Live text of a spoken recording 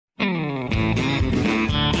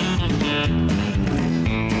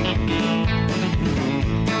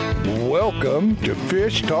Welcome to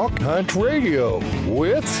Fish Talk Hunt Radio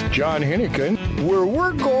with John Hennigan, where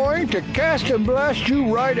we're going to cast and blast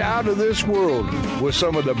you right out of this world with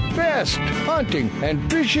some of the best hunting and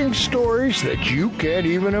fishing stories that you can't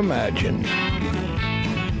even imagine.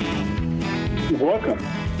 Welcome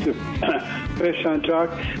to Fish Hunt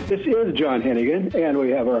Talk. This is John Hennigan, and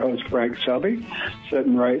we have our host Frank Selby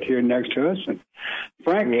sitting right here next to us. And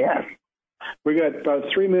Frank, we got about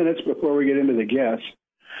 3 minutes before we get into the guests.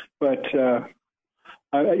 But, there's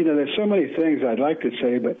so many things I'd like to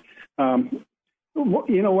say, but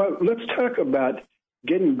you know what? Let's talk about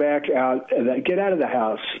getting back out, get out of the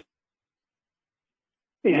house.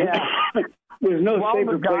 Yeah. There's no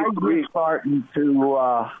safer place to be. Starting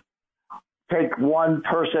to take one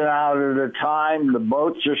person out at a time. The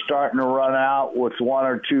boats are starting to run out with one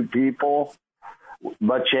or two people,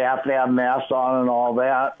 but you have to have masks on and all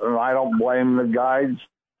that. And I don't blame the guides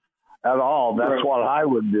at all. That's right. What I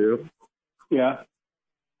would do. Yeah.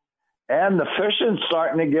 And the fishing's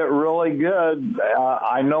starting to get really good.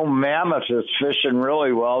 I know Mammoth is fishing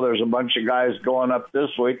really well. There's a bunch of guys going up this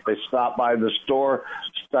week. They stopped by the store,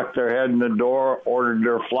 stuck their head in the door, ordered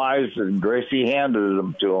their flies, and Gracie handed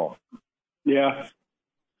them to them. Yeah.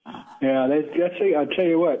 Yeah, I'll tell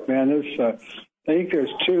you what, man, I think there's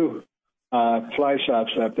two fly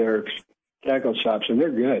shops up there, tackle shops, and they're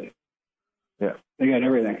good. Yeah. They got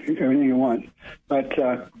everything you want. But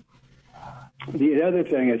the other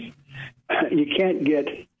thing is, you can't get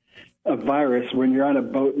a virus when you're on a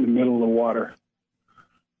boat in the middle of the water.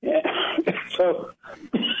 Yeah. So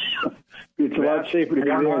it's a lot safer to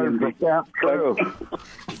go there. That's true.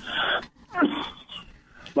 A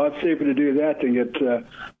lot safer to do that than get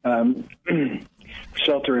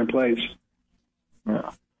shelter in place.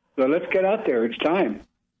 Yeah. So let's get out there. It's time.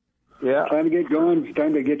 Yeah. It's time to get going. It's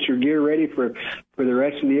time to get your gear ready for the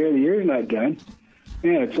rest of the year. The year's not done.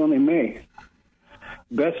 Man, it's only May.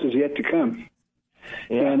 Best is yet to come.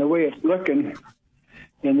 Yeah. And the way it's looking,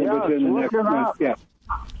 within the next month. Yeah.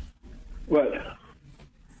 What?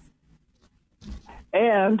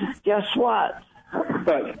 And guess what?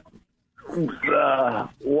 But the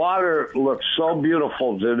water looks so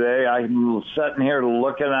beautiful today. I'm sitting here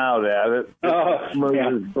looking out at it. Smooth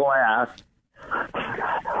as glass.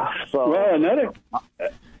 So, well, another.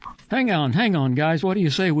 Hang on, guys. What do you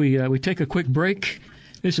say we take a quick break?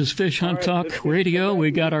 This is Fish Hunt Talk Radio.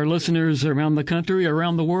 We got our listeners around the country,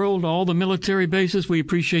 around the world, all the military bases. We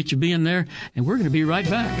appreciate you being there, and we're going to be right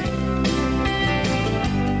back.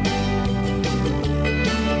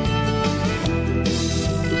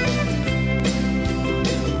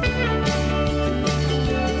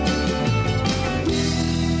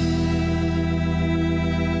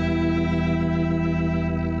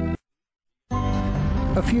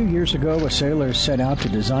 A few years ago, a sailor set out to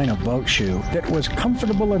design a boat shoe that was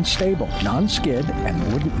comfortable and stable, non-skid,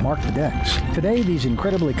 and wouldn't mark the decks. Today, these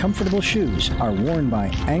incredibly comfortable shoes are worn by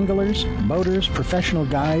anglers, boaters, professional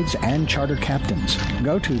guides, and charter captains.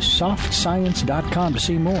 Go to softscience.com to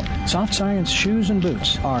see more. Soft Science shoes and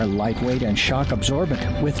boots are lightweight and shock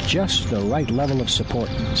absorbent with just the right level of support.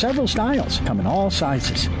 Several styles come in all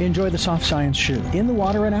sizes. Enjoy the Soft Science shoe in the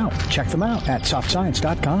water and out. Check them out at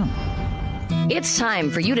softscience.com. It's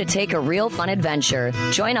time for you to take a real fun adventure.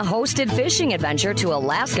 Join a hosted fishing adventure to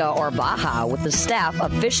Alaska or Baja with the staff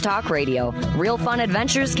of Fish Talk Radio. Real Fun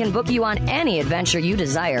Adventures can book you on any adventure you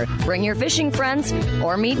desire. Bring your fishing friends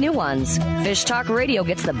or meet new ones. Fish Talk Radio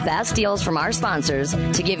gets the best deals from our sponsors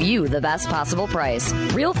to give you the best possible price.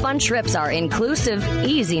 Real Fun trips are inclusive,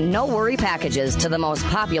 easy, no-worry packages to the most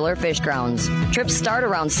popular fish grounds. Trips start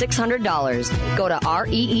around $600. Go to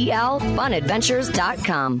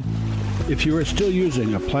REELfunadventures.com. If you are still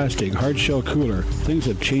using a plastic hard-shell cooler, things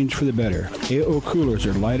have changed for the better. AO coolers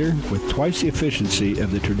are lighter with twice the efficiency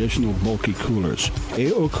of the traditional bulky coolers.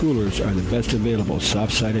 AO coolers are the best available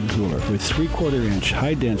soft-sided cooler with 3/4-inch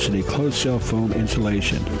high-density closed-cell foam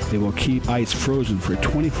insulation. They will keep ice frozen for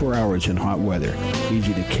 24 hours in hot weather.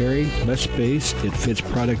 Easy to carry, less space, it fits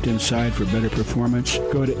product inside for better performance.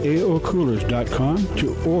 Go to aocoolers.com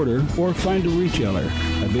to order or find a retailer.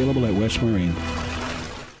 Available at West Marine.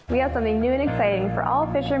 We have something new and exciting for all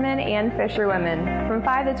fishermen and fisherwomen, from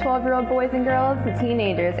 5 to 12-year-old boys and girls to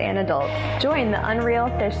teenagers and adults. Join the Unreal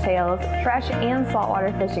Fish Tales Fresh and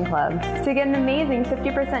Saltwater Fishing Club to get an amazing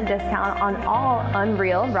 50% discount on all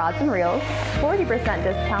Unreal rods and reels, 40%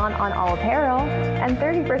 discount on all apparel, and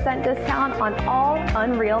 30% discount on all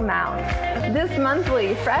Unreal mounts. This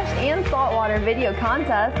monthly Fresh and Saltwater video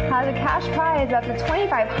contest has a cash prize up to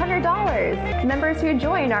 $2,500. Members who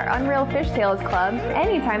join our Unreal Fish Tales Club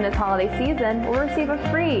anytime during this holiday season will receive a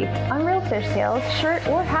free Unreal Fishtails shirt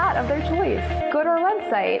or hat of their choice. Go to our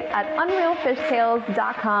website at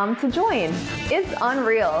unrealfishtails.com to join. It's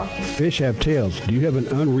unreal. Fish have tails. Do you have an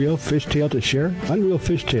Unreal Fishtail to share? Unreal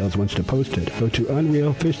Fishtails wants to post it. Go to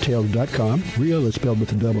unrealfishtails.com. Real is spelled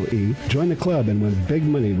with a double E. Join the club and win big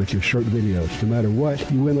money with your short videos. No matter what,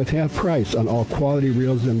 you win with half price on all quality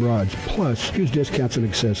reels and rods. Plus, huge discounts and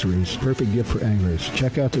accessories. Perfect gift for anglers.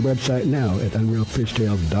 Check out the website now at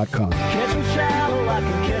unrealfishtails.com. Catch 'em shallow, I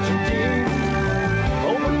can catch 'em deep.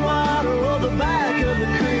 Open water or the back of the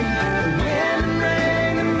creek. Wind and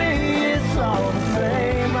rain to me, it's all the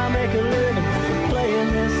same. I make a living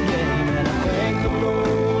playing this game, and I thank the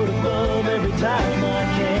Lord above every time I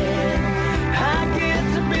can. I get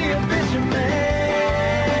to be a fisherman.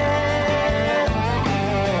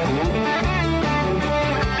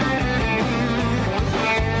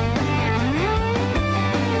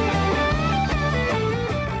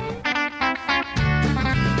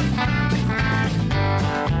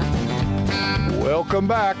 Welcome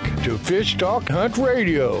back to Fish Talk Hunt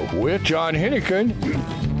Radio with John Hennigan.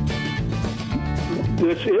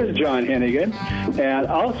 This is John Hennigan, and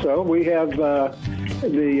also we have the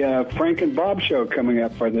Frank and Bob show coming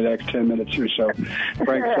up for the next 10 minutes or so.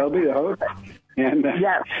 Frank Selby, the host, and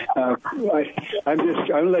Yes. I'm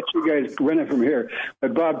gonna let you guys run it from here.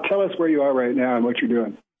 But Bob, tell us where you are right now and what you're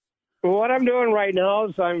doing. Well, what I'm doing right now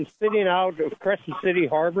is I'm sitting out of Crescent City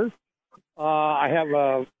Harbor. I have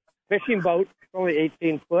a fishing boat, only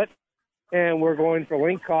 18 foot, and we're going for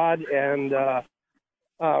lingcod and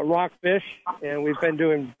rockfish, and we've been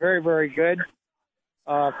doing very, very good.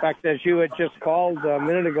 In fact, as you had just called a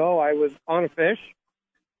minute ago, I was on a fish,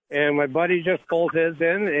 and my buddy just pulled his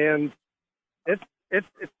in, and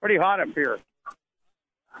it's pretty hot up here.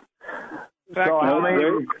 In fact, So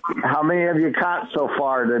how many have you caught so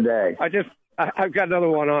far today? I've got another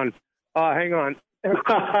one on. Hang on. Let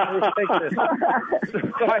me take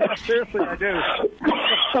this. Seriously, I do.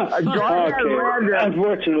 Okay.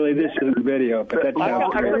 Unfortunately, this isn't video, but that's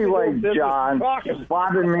Anyway, John,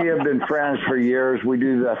 Bob and me have been friends for years. We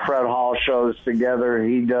do the Fred Hall shows together.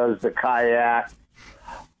 He does the kayak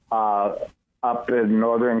up in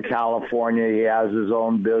Northern California. He has his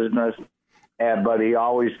own business, but he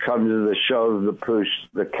always comes to the shows to push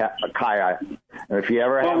the kayak. And if you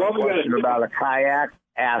ever have a question about a kayak,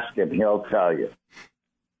 ask him. He'll tell you.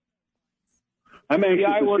 I'm anxious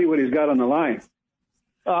to see what he's got on the line.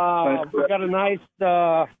 We've got a nice,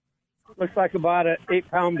 looks like about an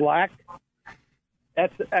 8-pound black.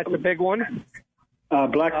 That's a big one.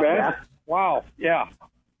 Black bass? Wow, yeah.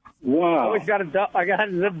 Wow. I got a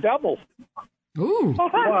double. Ooh.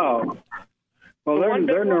 Wow. Well,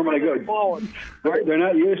 they're normally good. They're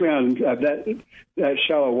not usually on that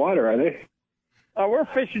shallow water, are they? We're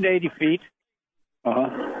fishing 80 feet.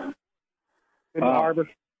 Uh-huh. In the harbor.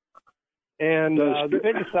 And the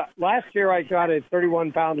biggest, last year I got a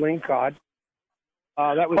 31-pound lingcod.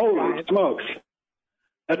 That was holy smokes!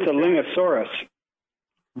 That's a Lingosaurus.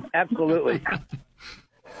 Absolutely.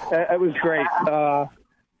 It was great.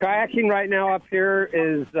 Kayaking right now up here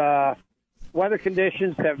is weather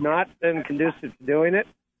conditions have not been conducive to doing it.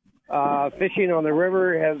 Fishing on the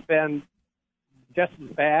river has been just as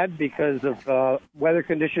bad because of weather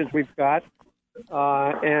conditions we've got.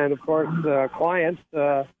 And, of course, clients,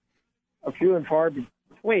 a few and far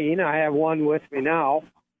between. I have one with me now,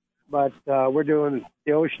 but we're doing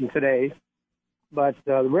the ocean today. But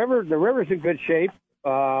the river's in good shape,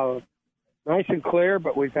 nice and clear,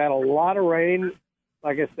 but we've had a lot of rain.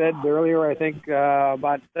 Like I said earlier, I think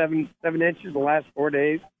about 7 inches the last 4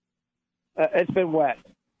 days. It's been wet,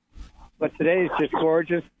 but today is just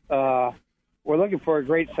gorgeous. We're looking for a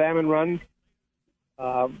great salmon run.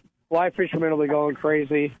 Fly fishermen will be going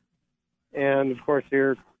crazy, and of course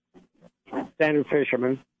your standard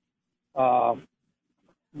fishermen.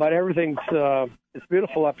 But everything's it's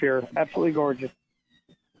beautiful up here, absolutely gorgeous.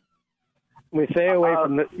 We stay away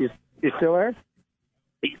from the. You still there?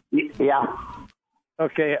 Yeah.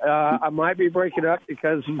 Okay, I might be breaking up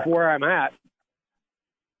because of where I'm at.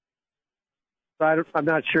 So I'm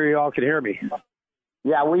not sure you all can hear me.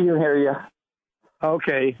 Yeah, we can hear you.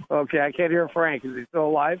 Okay. I can't hear Frank. Is he still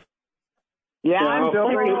alive? Yeah, I'm still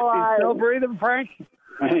alive. Still breathing, Frank?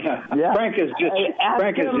 Yeah. Frank is just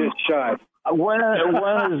shy. When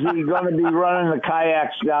is he going to be running the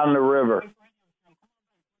kayaks down the river?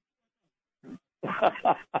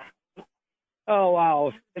 Oh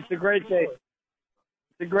wow, it's a great day.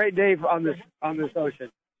 It's a great day on this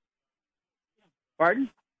ocean. Pardon?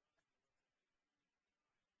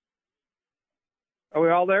 Are we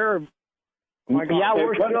all there? Yeah,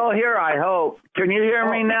 we're still here, I hope. Can you hear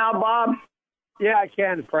me now, Bob? Yeah, I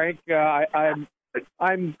can, Frank. I'm.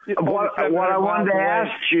 What I wanted to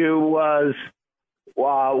ask you was,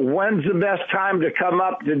 when's the best time to come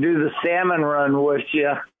up to do the salmon run with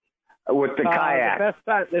you with the kayak?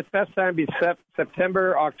 The best time would be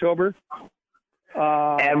September, October.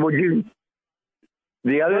 And would you?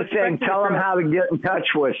 The other thing, tell them how to get in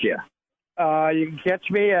touch with you. You can catch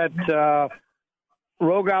me at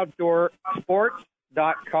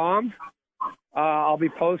RogueOutdoorSports.com. I'll be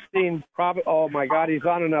posting probably. Oh my God, he's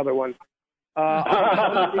on another one.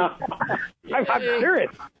 I'm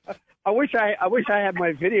serious. I wish I had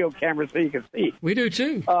my video camera so you could see. We do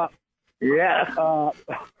too. Yeah.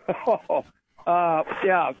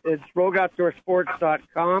 Yeah, it's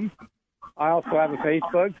RogueOutdoorSports.com. I also have a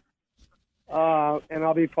Facebook. And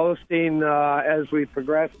I'll be posting as we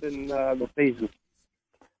progress in the season.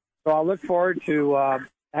 So I'll look forward to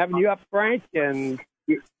having you up, Frank, and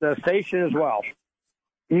the station as well.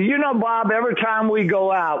 You know, Bob, every time we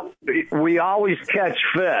go out, we always catch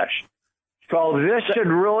fish. So this should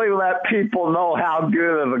really let people know how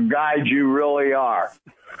good of a guide you really are.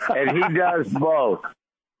 And he does both.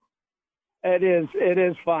 It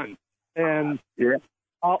is fun. And yeah.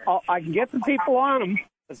 I can get the people on them,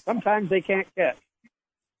 but sometimes they can't catch.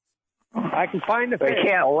 I can find the fish. They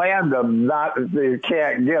can't land them, not they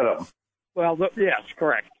can't get them. Well, yes,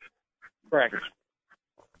 correct.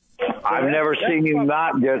 I've never seen you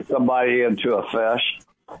not get somebody into a fish.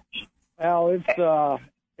 Well, it's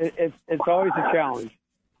always a challenge.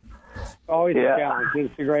 Always a challenge.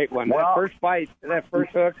 It's a great one. Well, that first bite, that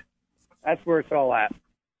first hook, that's where it's all at.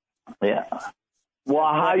 Yeah.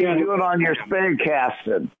 Well, how you doing on your spin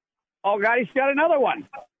casting? Oh, God, he's got another one.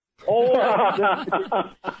 Oh,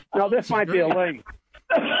 no, this might be a ling.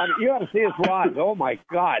 You ought to see his rods. Oh, my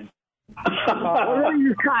God.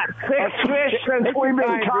 You caught 6 fish since we've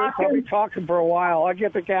been talking? We've been talking for a while. I'll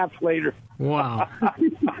get the caps later. Wow.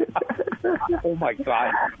 Oh, my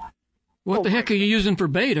God. What the heck are you using for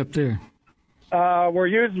bait up there? We're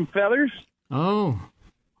using feathers. Oh.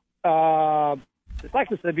 It's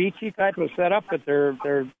like a ceviche type of setup, but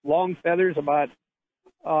they're long feathers, about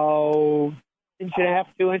inch and a half,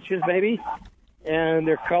 2 inches maybe, and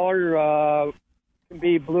their color can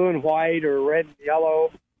be blue and white or red and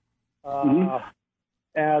yellow. You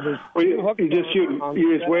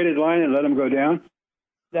just weighted line and let them go down.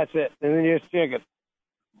 That's it, and then you just jig it.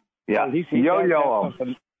 Yeah, yo-yo.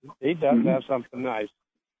 He does have something nice.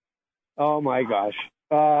 Oh my gosh.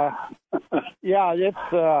 Yeah, it's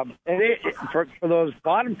for those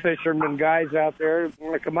bottom fishermen guys out there who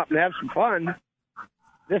want to come up and have some fun.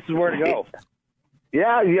 This is where to go.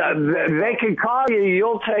 Yeah, they can call you.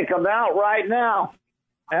 You'll take them out right now.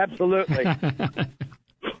 Absolutely.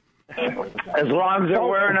 As long as they're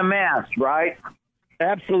wearing a mask, right?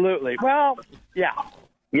 Absolutely. Well, yeah.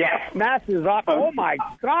 Yes. Mask is off. Oh my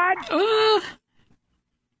God.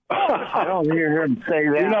 I don't hear him say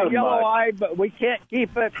that. You know, yellow eye, but we can't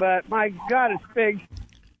keep it. But my God, it's big.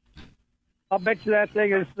 I'll bet you that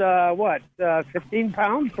thing is 15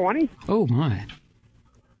 pounds, 20? Oh my!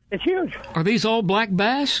 It's huge. Are these all black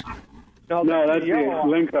bass? No, that's the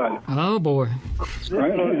lingcod. Oh boy! This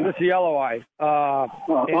is yellow eye.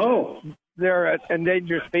 They're an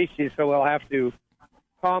endangered species, so we'll have to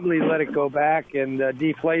calmly let it go back and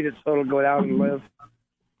deflate it so it'll go down and live.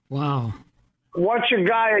 Wow. What's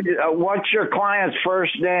your client's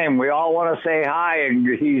first name? We all want to say hi, and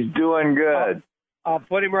he's doing good. I'll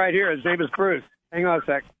put him right here. His name is Bruce. Hang on a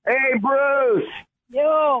sec. Hey, Bruce.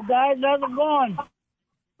 Yo, guys, how's it going?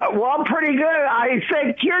 Well, pretty good. I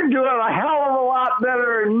think you're doing a hell of a lot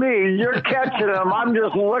better than me. You're catching them. I'm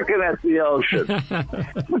just looking at the ocean.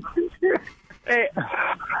 Hey,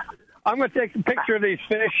 I'm going to take a picture of these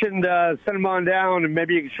fish and send them on down, and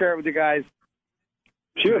maybe you can share it with you guys.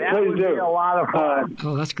 Sure, that please would do. Be a lot of fun.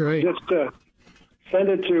 Oh, that's great. Just send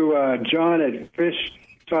it to John at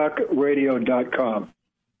fishtalkradio.com.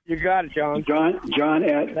 You got it, John. John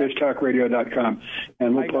at fishtalkradio.com,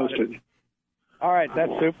 and we'll post it. All right,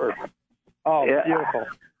 that's super. Oh, yeah. Beautiful.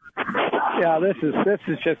 Yeah, this is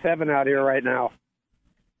just heaven out here right now.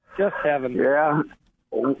 Just heaven. Yeah.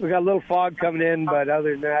 We got a little fog coming in, but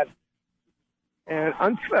other than that, and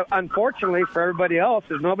unfortunately for everybody else,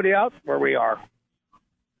 there's nobody else where we are.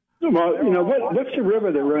 Well, what's the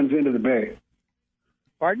river that runs into the bay?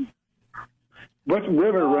 Pardon? What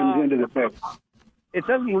river runs into the bay? It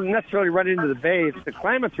doesn't necessarily run into the bay. It's the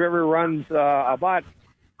Klamath River runs about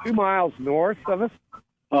 2 miles north of us.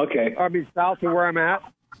 Okay. I mean, south of where I'm at.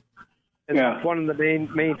 And it's one of the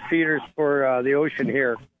main feeders for the ocean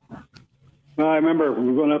here. Well, I remember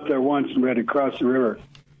we were going up there once and we had to cross the river.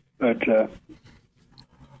 But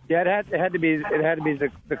Yeah, it had to be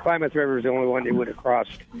the Klamath River is the only one they would have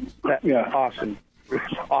crossed. Awesome.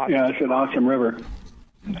 Awesome. Yeah, it's an awesome river,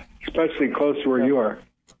 especially close to where you are.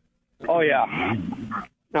 Oh yeah.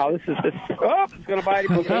 Now this is it's going to bite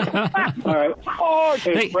him. All right. Oh,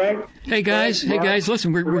 hey guys,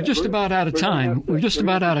 listen, we're just about out of time. We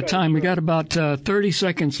got about 30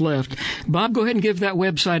 seconds left. Bob, go ahead and give that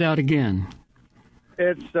website out again.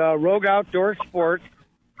 It's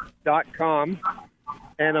RogueOutdoorSports.com,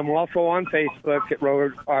 and I'm also on Facebook at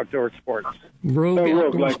Rogue Outdoor Sports.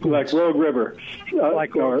 Rogue, like Rogue River.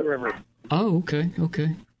 Like Rogue River. Oh, okay.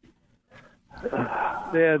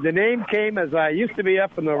 The name came as I used to be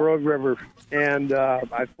up in the Rogue River, and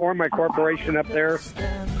I formed my corporation up there,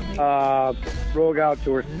 Rogue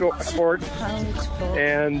Outdoor Sports.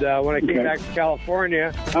 And when I came back to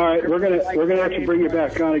California, all right, we're gonna have to bring you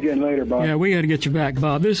back on again later, Bob. Yeah, we got to get you back,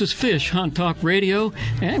 Bob. This is Fish Hunt Talk Radio,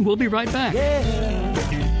 and we'll be right back. Yeah,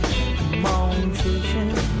 come on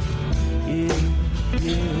fishing, yeah,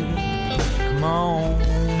 come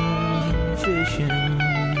on fishing.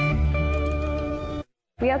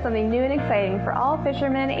 We have something new and exciting for all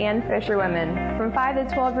fishermen and fisherwomen, from 5 to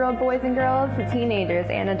 12-year-old boys and girls to teenagers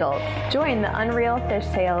and adults. Join the Unreal Fish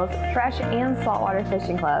Tales Fresh and Saltwater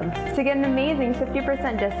Fishing Club to get an amazing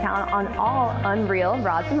 50% discount on all Unreal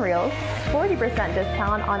rods and reels, 40%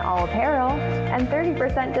 discount on all apparel, and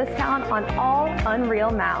 30% discount on all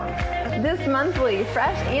Unreal mounts. This monthly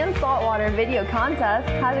Fresh and Saltwater video contest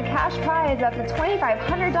has a cash prize up to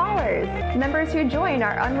 $2,500. Members who join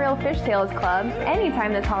our Unreal Fish Tales Club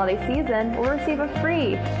anytime this holiday season will receive a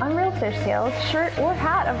free Unreal Fish Tales shirt or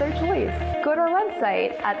hat of their choice. Go to our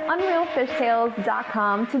website at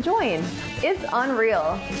unrealfishtales.com to join. It's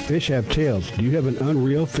unreal. Fish have tails. Do you have an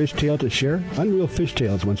Unreal Fish Tale to share? Unreal Fish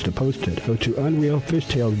Tales wants to post it. Go to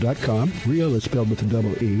unrealfishtales.com. Real is spelled with a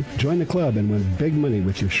double E. Join the club and win big money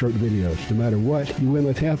with your short videos. No matter what, you win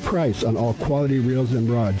with half price on all quality reels and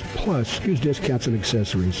rods. Plus, huge discounts and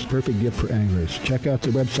accessories. Perfect gift for anglers. Check out the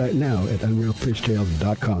website now at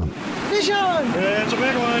unrealfishtales.com. Fish on! It's a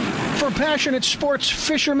big one. For passionate sports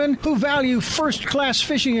fishermen who value first-class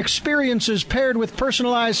fishing experiences paired with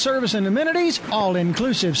personalized service and amenities,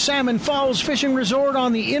 all-inclusive Salmon Falls Fishing Resort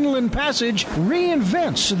on the Inland Passage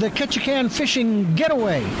reinvents the Ketchikan fishing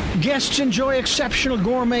getaway. Guests enjoy exceptional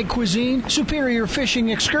gourmet cuisine, superior fishing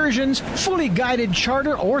excursions, fully guided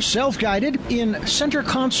charter or self-guided in center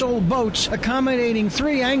console boats accommodating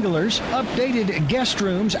 3 anglers, updated guest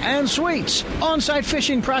rooms and suites, on-site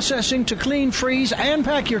fishing processing to clean, freeze, and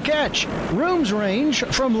pack your catch. Rooms range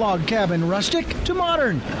from log cabin rustic to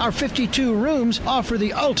modern. Our 52 rooms offer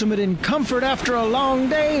the ultimate in comfort after a long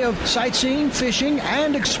day of sightseeing, fishing,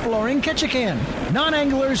 and exploring Ketchikan.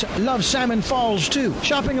 Non-anglers love Salmon Falls too,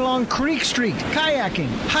 shopping along Creek Street, kayaking,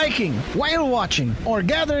 hiking, whale watching, or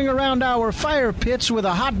gathering around our fire pits with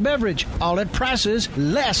a hot beverage, all at prices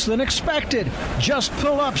less than expected. Just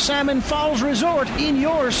pull up Salmon Falls Resort in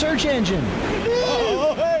your search engine.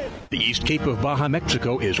 The East Cape of Baja,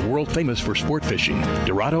 Mexico is world famous for sport fishing.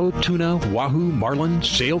 Dorado, tuna, wahoo, marlin,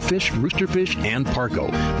 sailfish, roosterfish, and pargo.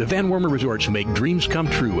 The Van Wormer resorts make dreams come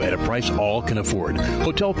true at a price all can afford.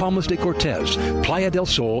 Hotel Palmas de Cortez, Playa del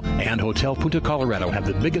Sol, and Hotel Punta Colorado have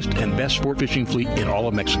the biggest and best sport fishing fleet in all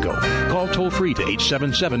of Mexico. Call toll-free to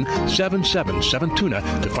 877-777-TUNA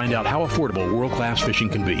to find out how affordable world-class fishing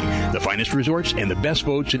can be. The finest resorts and the best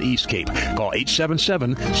boats in East Cape. Call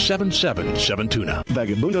 877-777-TUNA.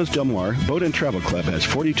 Vagabundos Del Mar Boat and Travel Club has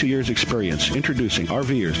 42 years experience introducing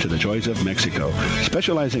RVers to the joys of Mexico.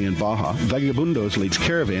 Specializing in Baja, Vagabundos leads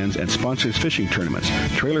caravans and sponsors fishing tournaments,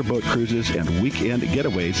 trailer boat cruises, and weekend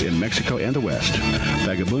getaways in Mexico and the West.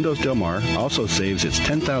 Vagabundos Del Mar also saves its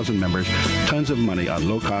 10,000 members tons of money on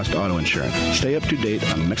low-cost auto insurance. Stay up to date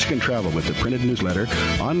on Mexican travel with the printed newsletter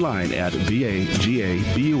online at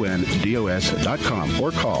vagabundos.com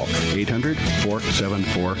or call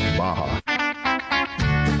 800-474-BAJA.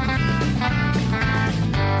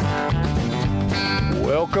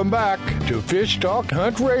 Welcome back to Fish Talk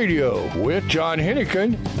Hunt Radio with John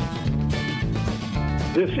Hennigan.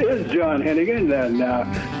 This is John Hennigan, and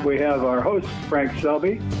we have our host, Frank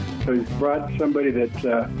Selby, who's brought somebody that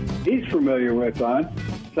he's familiar with on.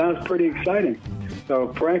 Sounds pretty exciting.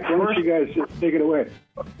 So, Frank, why don't you guys just take it away?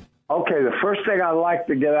 Okay, the first thing I'd like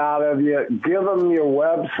to get out of you, give them your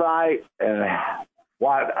website.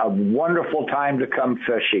 What a wonderful time to come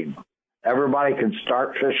fishing. Everybody can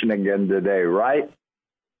start fishing again today, right?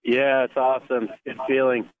 Yeah, it's awesome. Good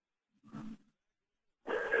feeling.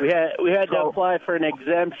 We had to apply for an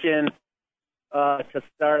exemption to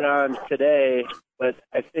start on today, but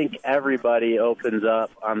I think everybody opens up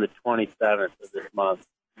on the 27th of this month.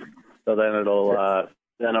 So then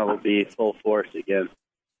then it'll be full force again.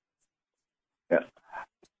 Yeah.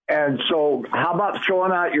 And so how about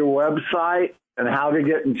throwing out your website and how to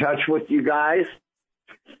get in touch with you guys?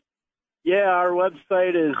 Yeah, our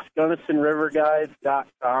website is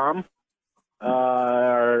GunnisonRiverGuides.com.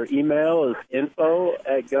 Our email is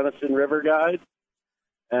info@GunnisonRiverGuides.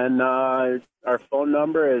 And our phone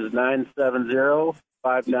number is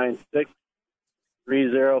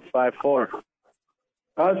 970-596-3054.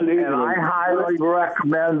 And I highly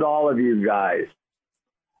recommend all of you guys.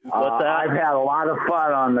 What's that? I've had a lot of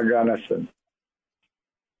fun on the Gunnison.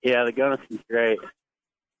 Yeah, the Gunnison's great.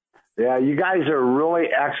 Yeah, you guys are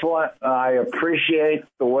really excellent. I appreciate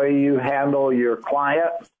the way you handle your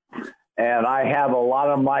clients, and I have a lot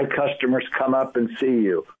of my customers come up and see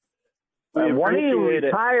you. One of you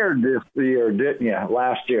retired this year, didn't you,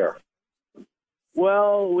 last year?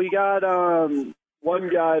 Well, we got one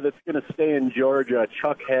guy that's going to stay in Georgia,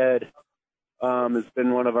 Chuck Head. Has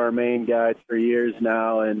been one of our main guides for years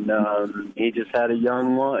now, and he just had a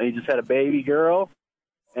young one. He just had a baby girl,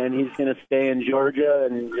 and he's going to stay in Georgia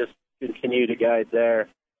and just continue to guide there.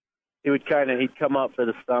 He'd come up for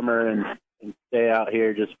the summer and stay out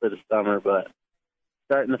here just for the summer, but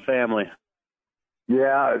starting the family.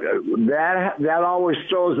 Yeah, that always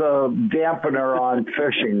throws a dampener on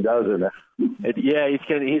fishing, doesn't it? Yeah, he's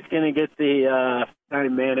gonna get the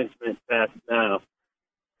time management test now.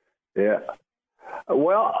 Yeah.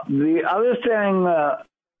 Well, the other thing,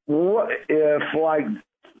 if like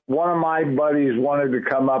one of my buddies wanted to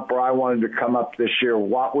come up or I wanted to come up this year,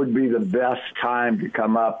 what would be the best time to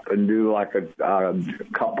come up and do like a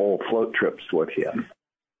couple float trips with him?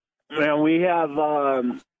 Man, we got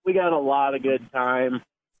a lot of good time.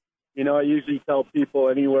 You know, I usually tell people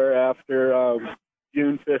anywhere after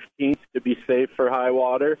June 15th to be safe for high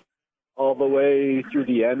water all the way through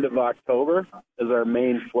the end of October is our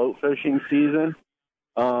main float fishing season.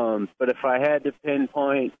 But if I had to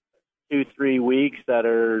pinpoint 2-3 weeks that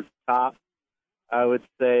are top, I would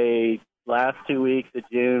say last 2 weeks of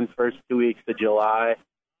June, first 2 weeks of July.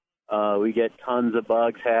 We get tons of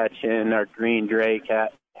bugs hatching. Our green drake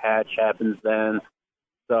hatch happens then.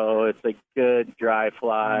 So it's a good dry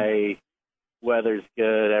fly. Weather's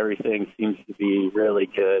good. Everything seems to be really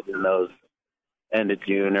good in those end of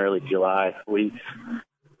June, early July weeks.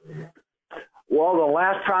 Well, the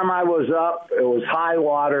last time I was up, it was high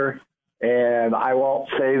water, and I won't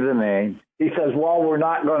say the name. He says, well, we're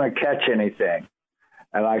not going to catch anything.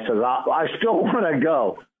 And I said, I still want to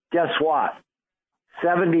go. Guess what?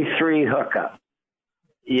 73 hookup.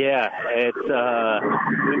 Yeah, it's I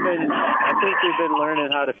think we've been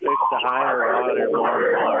learning how to fish the higher water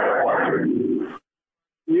more.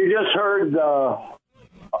 You just heard the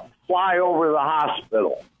fly over the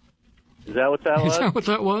hospital. Is that what that was? Is that what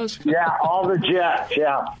that was? Yeah, all the jets,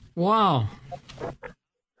 yeah. Wow.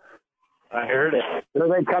 I heard it. Here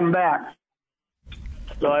they come back.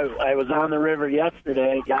 So I was on the river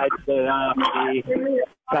yesterday. Guys stayed on me.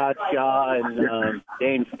 Todd Shaw and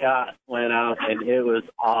Dane Scott went out, and it was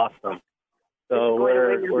awesome. So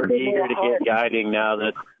we're eager to get guiding now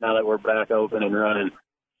that we're back open and running.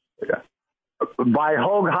 Yeah. By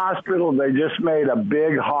Hogue Hospital, they just made a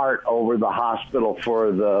big heart over the hospital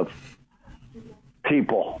for the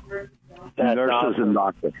people, nurses awesome. And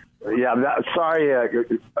doctors. Yeah, sorry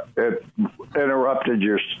it interrupted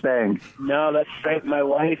your staying. No, that's great. My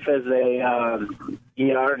wife is a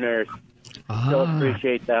ER nurse. Still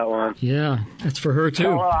appreciate that one. Yeah, that's for her too.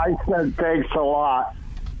 Tell her I said thanks a lot.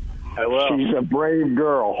 I will. She's a brave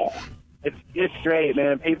girl. It's great,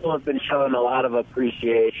 man. People have been showing a lot of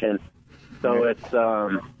appreciation, so it's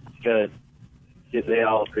good. They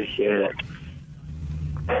all appreciate it.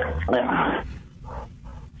 Yeah.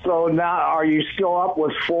 So now, are you still up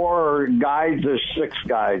with 4 guides or 6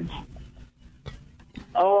 guides?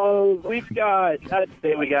 Oh, I'd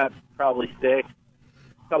say we got probably 6. A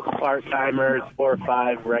couple part-timers, 4 or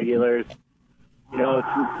 5 regulars. You know,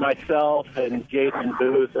 it's myself and Jason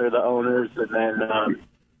Booth are the owners, and then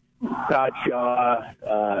Todd Shaw,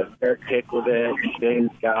 Eric Kiklovich, Dane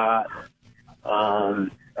Scott are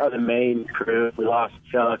the main crew. We lost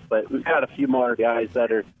Chuck, but we've got a few more guys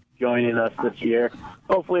that are joining us this year.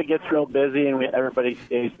 Hopefully it gets real busy and everybody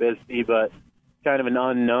stays busy, but it's kind of an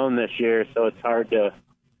unknown this year, so it's hard to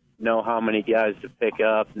know how many guys to pick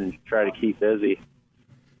up and try to keep busy.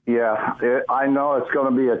 Yeah, I know it's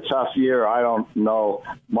going to be a tough year. I don't know.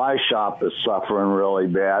 My shop is suffering really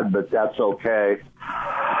bad, but that's okay.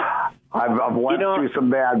 I've went through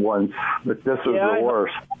some bad ones, but this is the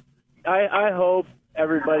worst. I hope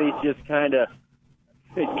everybody's just kind of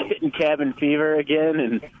getting cabin fever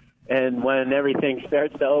again, and when everything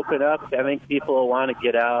starts to open up, I think people will want to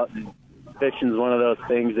get out and fishing's one of those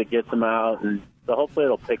things that gets them out, and so hopefully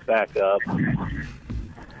it'll pick back up.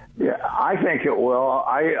 Yeah, I think it will.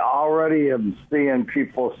 I already am seeing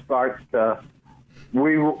people start to.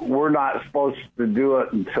 We're not supposed to do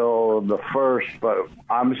it until the 1st, but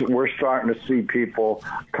we're starting to see people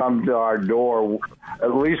come to our door.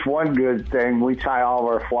 At least one good thing, we tie all of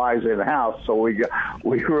our flies in house, so we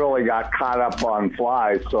really got caught up on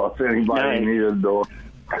flies. So if anybody needed to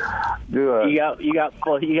do it, you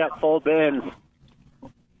got full bins.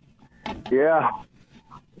 Yeah.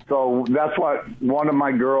 So that's what one of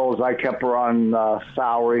my girls, I kept her on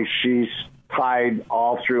salary. She's tied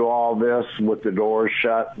all through all this with the doors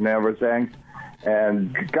shut and everything,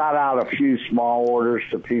 and got out a few small orders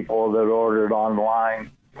to people that ordered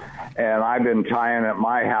online. And I've been tying at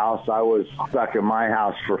my house. I was stuck in my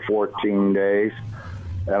house for 14 days,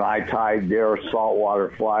 and I tied their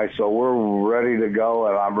saltwater fly. So we're ready to go,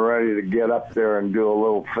 and I'm ready to get up there and do a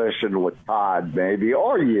little fishing with Todd, maybe,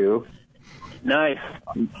 or you. Nice.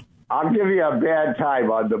 I'll give you a bad time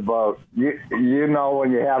on the boat. You know,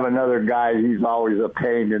 when you have another guy, he's always a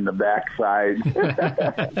pain in the backside.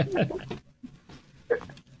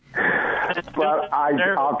 But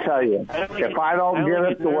I'll tell you, if I don't get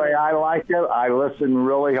it the way I like it, I listen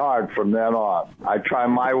really hard from then on. I try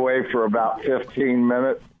my way for about 15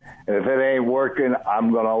 minutes, and if it ain't working,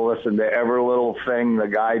 I'm going to listen to every little thing the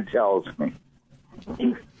guy tells me.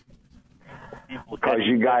 Because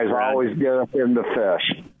you guys always get us into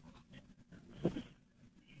fish.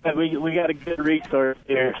 We got a good resource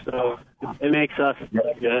here, so it makes us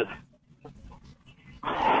good.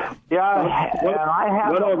 Yeah, and I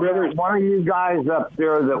have one of you guys up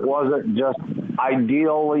there that wasn't just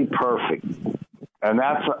ideally perfect. And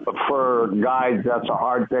that's, for guides, that's a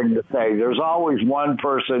hard thing to say. There's always one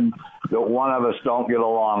person that one of us don't get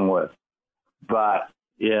along with. But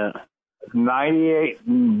 98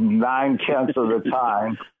 9/10 of the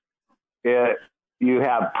time, you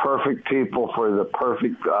have perfect people for the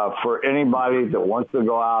perfect, for anybody that wants to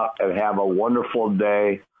go out and have a wonderful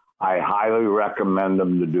day. I highly recommend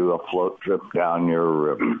them to do a float trip down your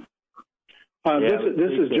river.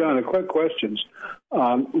 This is John. A quick question.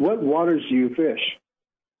 What waters do you fish?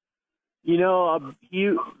 You know,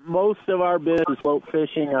 most of our business is float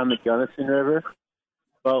fishing on the Gunnison River,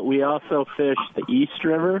 but we also fish the East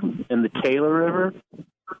River and the Taylor River,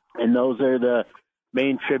 and those are the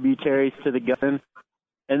main tributaries to the Gunnison.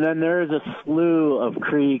 And then there's a slew of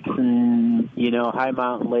creeks and, high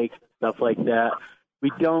mountain lakes and stuff like that.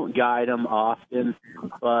 We don't guide them often,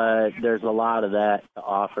 but there's a lot of that to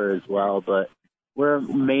offer as well. But we're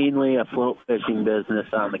mainly a float fishing business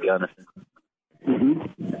on the Gunnison.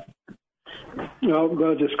 Mm-hmm.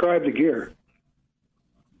 Well, describe the gear.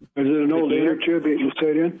 Is it an old inner tube that you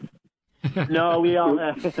stayed in? No, we all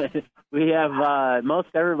have. We have most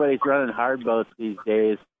everybody's running hard boats these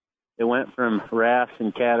days. It went from rafts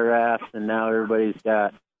and catarafts, and now everybody's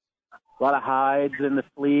got a lot of hides in the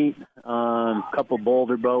fleet, a couple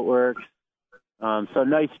boulder boat works. So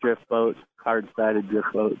nice drift boats, hard-sided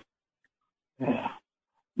drift boats.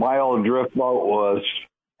 My old drift boat was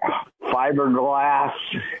fiberglass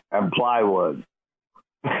and plywood.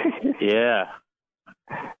 Yeah.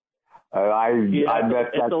 I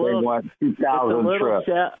bet that thing went 2,000 trips.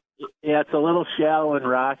 It's a little shallow and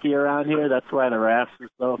rocky around here. That's why the rafts are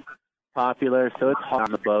so popular. So it's hard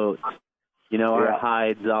on the boats. Our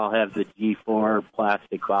hides all have the G4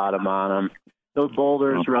 plastic bottom on them. Those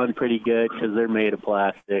boulders run pretty good because they're made of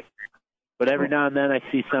plastic. But every now and then I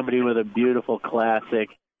see somebody with a beautiful classic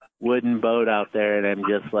wooden boat out there, and I'm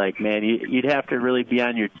just like, man, you'd have to really be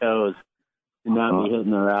on your toes to not be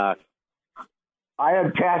hitting the rock. I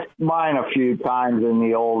had cast mine a few times in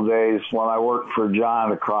the old days when I worked for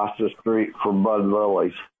John across the street from Bud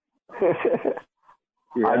Lilly's.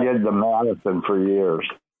 I did the Madison for years.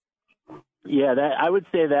 Yeah, I would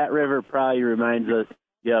say that river probably reminds us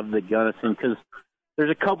of the Gunnison, because there's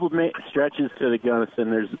a couple of stretches to the Gunnison.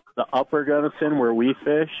 There's the upper Gunnison where we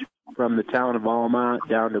fish from the town of Almont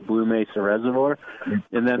down to Blue Mesa Reservoir,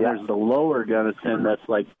 and then there's the lower Gunnison that's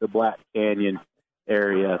like the Black Canyon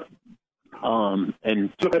area.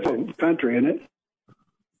 And so that's a country, isn't it?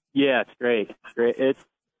 Yeah, it's great. It's great.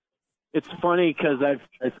 It's funny because I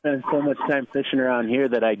spent so much time fishing around here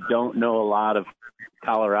that I don't know a lot of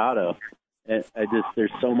Colorado.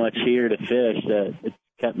 There's so much here to fish that it's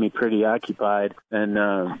kept me pretty occupied, and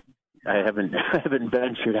I haven't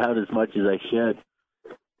ventured out as much as I should.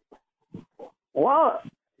 Well,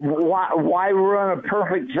 why run a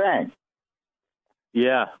perfect thing?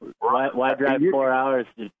 Yeah, why drive 4 hours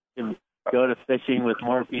to go to fishing with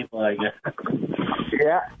more people, I guess?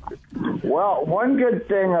 Yeah. Well, one good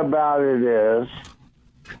thing about it is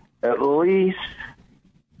at least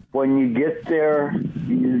when you get there,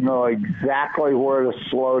 you know exactly where to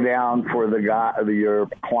slow down for your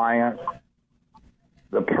client.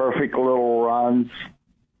 The perfect little runs,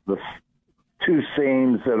 the two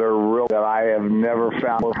seams that are real, that I have never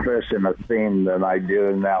found more fish in a seam than I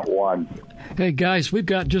did in that one. Hey, guys, we've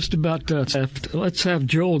got just about left. Let's have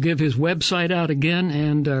Joel give his website out again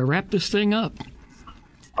and wrap this thing up. Okay.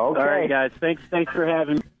 All right, guys. Thanks for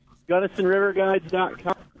having me.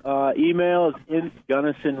 GunnisonRiverGuides.com. Email is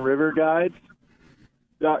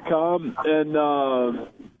GunnisonRiverGuides.com. And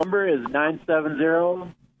number is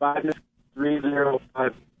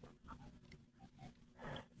 970-59305.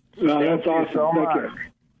 No, that's awesome. Thank you.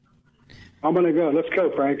 I'm going to go. Let's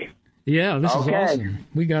go, Frank. Yeah, this is awesome.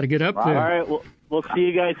 We got to get up there. All right, we'll see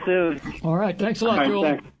you guys soon. All right, thanks a lot, Joel.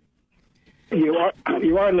 Thanks. You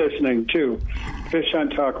are listening to Fish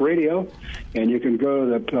Hunt Talk Radio, and you can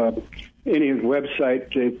go to any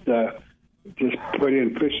website that just put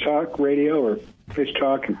in Fish Talk Radio or Fish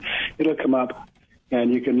Talk, and it'll come up.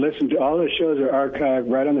 And you can listen to all the shows are archived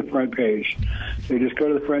right on the front page. So you just go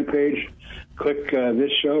to the front page, click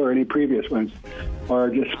this show or any previous ones, or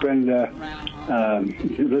just listen to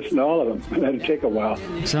all of them. That'll take a while.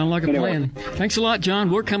 Sound like a plan. Thanks a lot,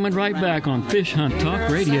 John. We're coming right back on Fish Hunt Talk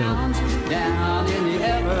Radio. Down in the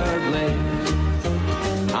Everglades,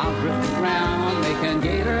 I'll drift around making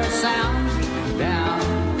gator sounds down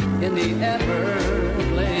in the Everglades.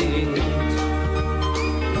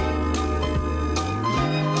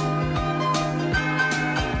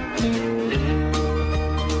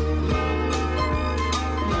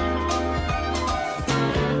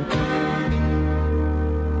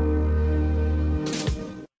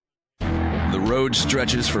 The road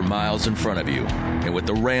stretches for miles in front of you, and with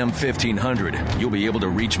the Ram 1500, you'll be able to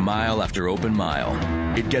reach mile after open mile.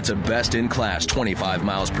 It gets a best-in-class 25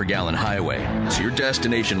 miles per gallon highway, so your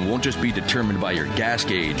destination won't just be determined by your gas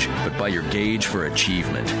gauge, but by your gauge for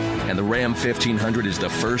achievement. And the Ram 1500 is the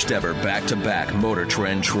first ever back-to-back Motor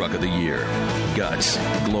Trend Truck of the Year. Guts,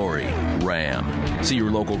 glory, Ram. See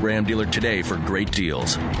your local Ram dealer today for great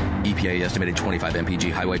deals. EPA estimated 25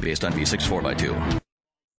 mpg highway based on V6 4x2.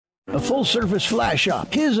 A full-service fly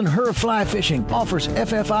shop, His and Her Fly Fishing, offers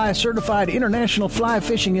FFI-certified international fly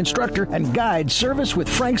fishing instructor and guide service with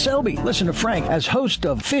Frank Selby. Listen to Frank as host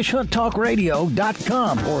of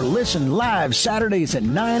FishHuntTalkRadio.com or listen live Saturdays at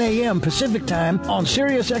 9 a.m. Pacific Time on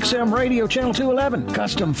SiriusXM Radio Channel 211.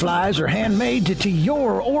 Custom flies are handmade to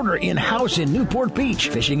your order in-house in Newport Beach.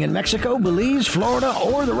 Fishing in Mexico, Belize, Florida,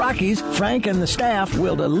 or the Rockies, Frank and the staff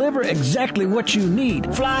will deliver exactly what you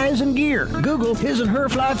need. Flies and gear. Google His and Her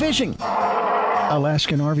Fly Fishing.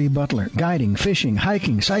 Alaskan RV Butler. Guiding, fishing,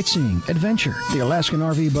 hiking, sightseeing, adventure. The Alaskan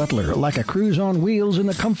RV Butler. Like a cruise on wheels in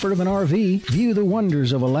the comfort of an RV. View the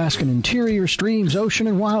wonders of Alaskan interior, streams, ocean,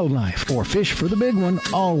 and wildlife. Or fish for the big one,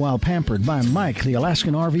 all while pampered by Mike, the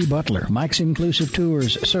Alaskan RV Butler. Mike's inclusive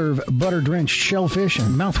tours serve butter-drenched shellfish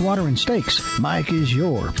and mouth-watering steaks. Mike is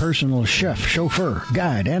your personal chef, chauffeur,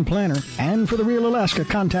 guide, and planner. And for the real Alaska,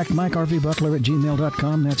 contact Mike RV Butler at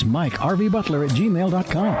gmail.com. That's Mike RV Butler at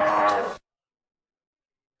gmail.com.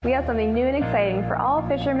 We have something new and exciting for all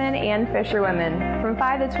fishermen and fisherwomen, from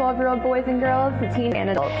 5 to 12-year-old boys and girls to teens and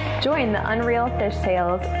adults. Join the Unreal Fish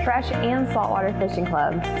Tales Fresh and Saltwater Fishing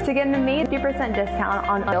Club to get an amazing 50% discount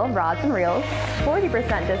on rods and reels,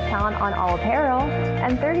 40% discount on all apparel,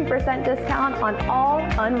 and 30% discount on all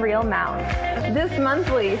Unreal mounts. This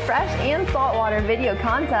monthly Fresh and Saltwater video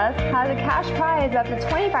contest has a cash prize up to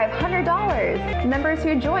 $2,500. Members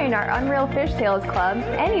who join our Unreal Fish Tales Club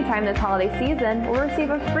anytime this holiday season will receive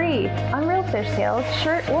a free Unreal Fish Tales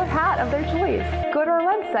shirt or hat of their choice. Go to our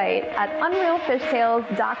website at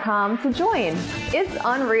unrealfishtales.com to join. It's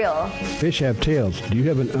unreal. Fish have tails. Do you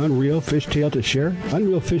have an Unreal Fish Tale to share?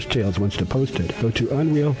 Unreal Fish Tales wants to post it. Go to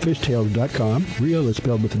unrealfishtales.com. Real is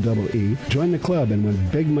spelled with a double E. Join the club and win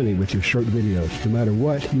big money with your short videos. No matter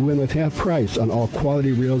what, you win with half price on all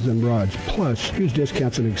quality reels and rods. Plus, huge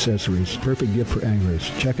discounts and accessories. Perfect gift for anglers.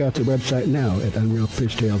 Check out the website now at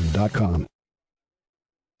unrealfishtales.com.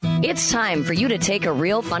 It's time for you to take a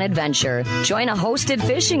real fun adventure. Join a hosted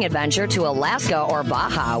fishing adventure to Alaska or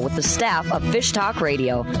Baja with the staff of Fish Talk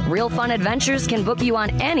Radio. Real Fun Adventures can book you on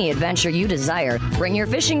any adventure you desire. Bring your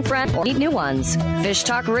fishing friend or meet new ones. Fish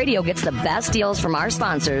Talk Radio gets the best deals from our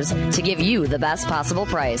sponsors to give you the best possible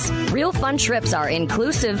price. Real Fun trips are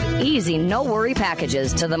inclusive, easy, no-worry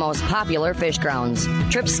packages to the most popular fish grounds.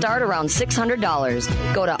 Trips start around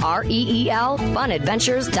 $600. Go to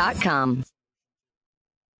REELfunadventures.com.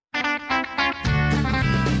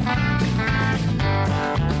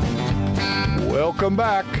 Welcome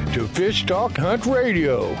back to Fish Talk Hunt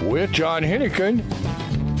Radio with John Hennigan.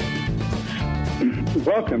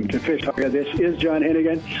 Welcome to Fish Talk. This is John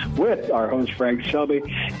Hennigan with our host, Frank Selby.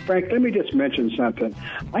 Frank, let me just mention something.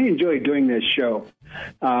 I enjoy doing this show,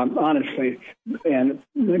 honestly, and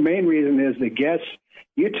the main reason is the guests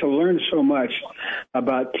get to learn so much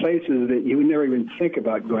about places that you would never even think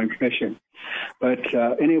about going fishing. But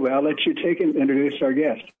anyway, I'll let you take and introduce our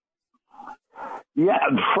guest. Yeah,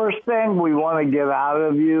 the first thing we want to get out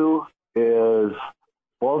of you is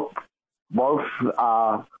both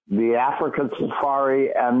the African Safari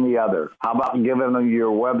and the other. How about giving them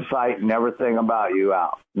your website and everything about you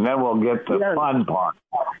out? And then we'll get to the fun part.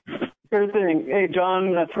 Sure thing. Hey,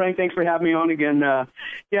 John, Frank, thanks for having me on again.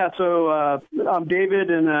 So I'm David,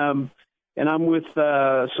 and I'm with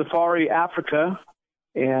Safari Africa,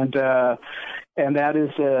 and that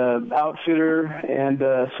is outfitter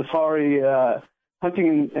and safari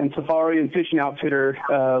hunting and safari and fishing outfitter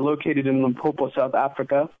located in Limpopo, South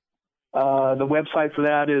Africa. The website for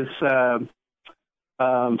that is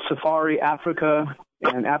Safari Africa,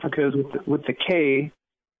 and Africa is with the K,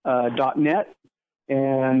 .net.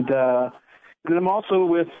 And then I'm also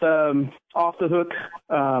with Off the Hook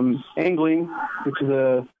Angling, which is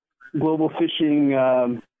a global fishing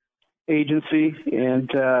agency, and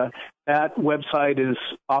that website is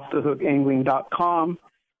offthehookangling.com.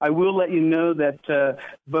 I will let you know that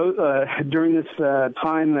both during this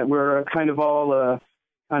time that we're kind of all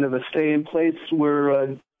kind of a stay in place,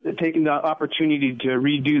 we're taking the opportunity to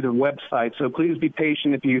redo the website. So please be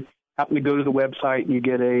patient if you happen to go to the website and you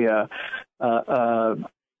get a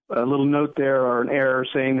little note there or an error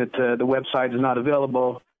saying that the website is not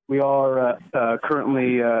available. We are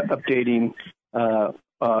currently updating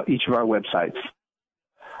each of our websites.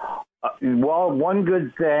 Well, one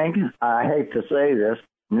good thing, I hate to say this,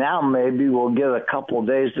 now maybe we'll get a couple of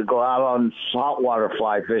days to go out on saltwater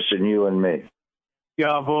fly fishing, you and me.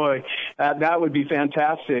 Yeah, boy, that would be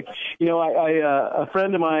fantastic. You know, a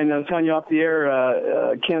friend of mine, I was telling you off the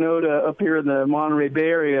air, Ken Oda up here in the Monterey Bay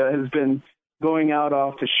area has been going out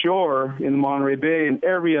off the shore in the Monterey Bay, and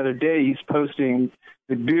every other day he's posting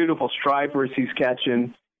the beautiful stripers he's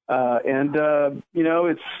catching. You know,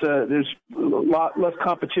 it's there's a lot less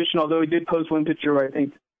competition, although he did post one picture where I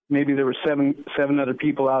think maybe there were seven other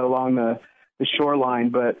people out along the shoreline,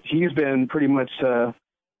 but he's been pretty much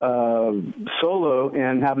solo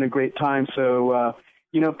and having a great time. So,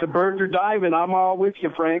 you know, if the birds are diving, I'm all with you,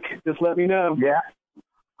 Frank. Just let me know. Yeah.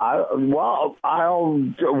 I'll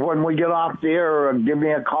when we get off the air, give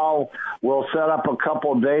me a call. We'll set up a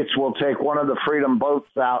couple of dates. We'll take one of the Freedom boats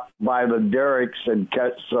out by the derricks and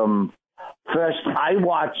catch some fish. I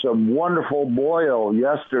watched a wonderful boil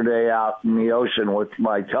yesterday out in the ocean with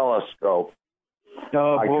my telescope.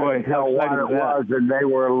 Oh, boy. I couldn't tell what it was, and they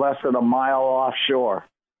were less than a mile offshore.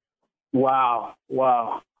 Wow.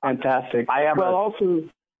 Fantastic. Also,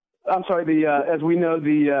 I'm sorry, as we know,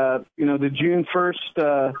 the June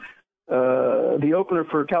 1st, the opener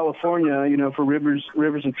for California, you know, for rivers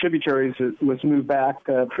and tributaries was moved back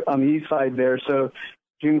on the east side there. So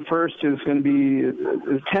June 1st is going to be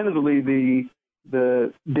tentatively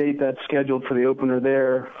the date that's scheduled for the opener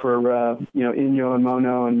there for, Inyo and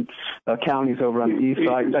Mono and counties over on the east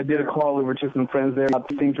side. I did a call over to some friends there.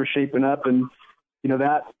 Things were shaping up, and, you know,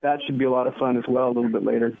 that should be a lot of fun as well a little bit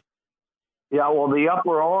later. Yeah, well, the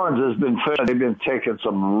Upper Orange has been fishing. They've been taking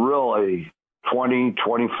some really 20,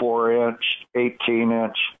 24-inch,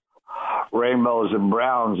 18-inch rainbows and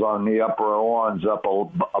browns on the Upper Orange up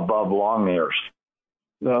above Long Ears.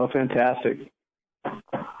 Oh, fantastic.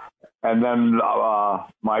 And then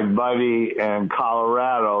my buddy in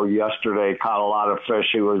Colorado yesterday caught a lot of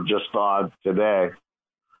fish. He was just on today.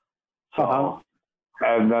 So,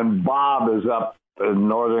 And then Bob is up in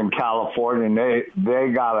Northern California, and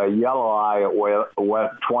they got a yelloweye at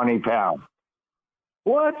wet 20 pounds.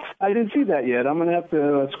 What? I didn't see that yet. I'm going to have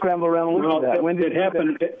to scramble around and look at that. When did it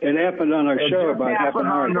happen? It happened on our show about half an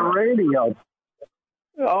hour on the radio.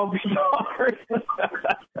 Oh, sorry.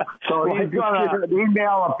 So he's going to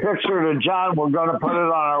email a picture to John. We're going to put it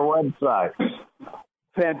on our website.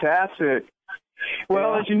 Fantastic.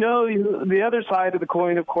 Well, as you know, the other side of the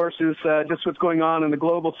coin, of course, is just what's going on the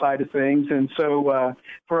global side of things. And so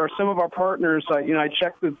for some of our partners, I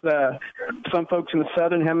checked with some folks in the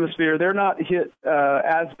Southern Hemisphere. They're not hit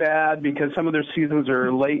as bad because some of their seasons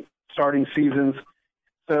are late starting seasons.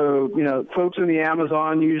 So, folks in the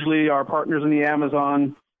Amazon, usually our partners in the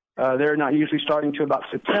Amazon, they're not usually starting to about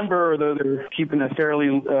September, although they're keeping a fairly,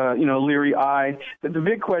 leery eye. But the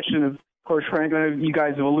big question of course, Frank, I know you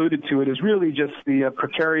guys have alluded to it, is really just the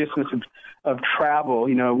precariousness of travel,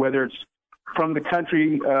 whether it's from the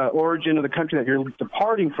country origin of the country that you're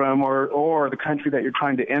departing from or the country that you're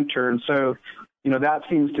trying to enter. And so that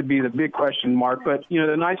seems to be the big question mark. But,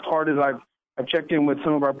 the nice part is I've checked in with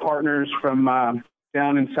some of our partners from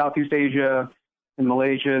down in Southeast Asia, in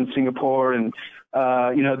Malaysia and Singapore, and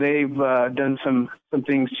they've done some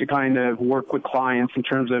things to kind of work with clients in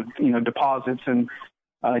terms of deposits. And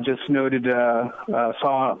I just noted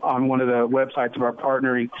saw on one of the websites of our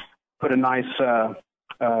partner, he put a nice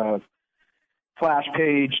flash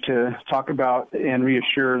page to talk about and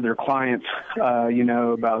reassure their clients,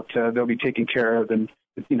 about they'll be taken care of, and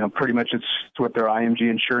pretty much it's what their IMG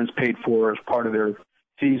insurance paid for as part of their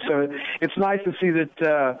fee. So it's nice to see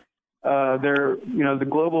that they're, the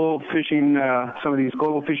global fishing, some of these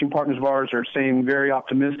global fishing partners of ours are staying very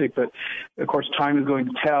optimistic, but of course time is going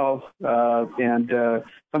to tell, and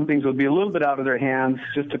some things will be a little bit out of their hands,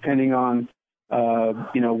 just depending on,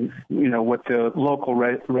 what the local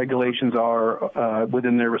regulations are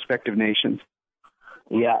within their respective nations.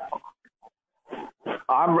 Yeah.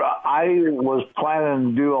 I was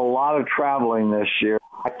planning to do a lot of traveling this year.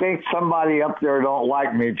 I think somebody up there don't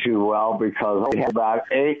like me too well because I had about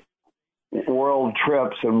 8 world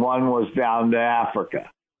trips and one was down to Africa.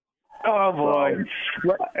 Oh boy!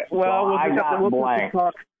 I got blank.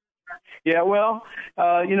 Yeah,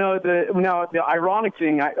 the ironic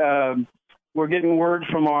thing, we're getting word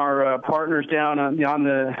from our partners down on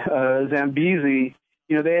the Zambezi.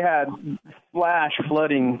 They had flash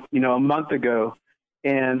flooding, a month ago,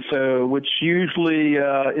 and so which usually,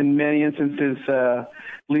 in many instances,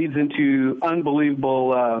 leads into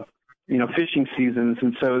unbelievable, fishing seasons.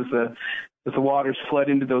 And so as the waters flood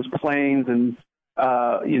into those plains, and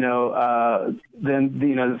then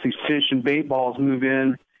these fish and bait balls move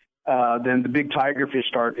in, then the big tiger fish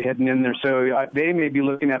start heading in there. So they may be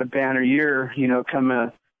looking at a banner year,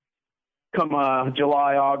 come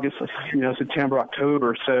July, August, September,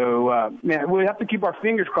 October. So we have to keep our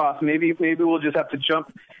fingers crossed. Maybe we'll just have to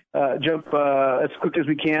jump as quick as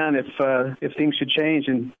we can if things should change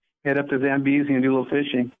and head up to Zambezi and do a little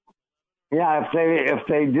fishing. Yeah, if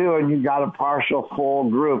they do, and you got a partial full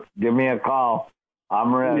group, give me a call.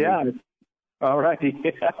 I'm ready. Yeah. All righty.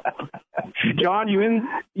 John, you in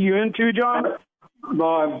too, John?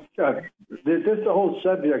 No, this the whole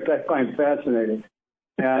subject I find fascinating,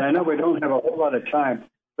 and I know we don't have a whole lot of time,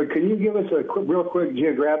 but can you give us a real quick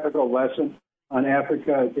geographical lesson on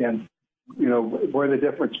Africa and where the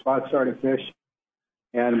different spots are to fish?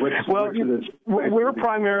 And we're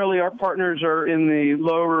primarily, our partners are in the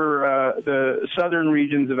lower, the southern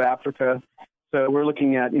regions of Africa. So we're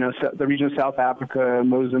looking at, the region of South Africa,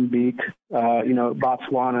 Mozambique,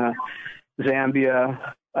 Botswana,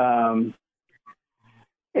 Zambia. And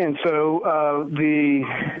so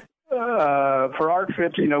for our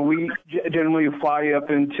trips, we generally fly up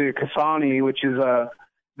into Kasane, which is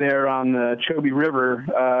there on the Chobe River,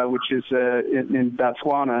 which is in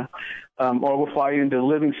Botswana. Or we'll fly you into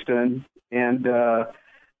Livingston, and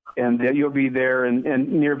you'll be there and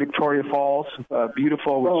near Victoria Falls,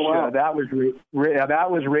 beautiful. Which, wow. That was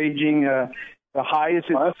raging. The highest.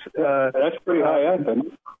 That's pretty high up, isn't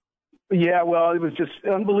it? Yeah, well, it was just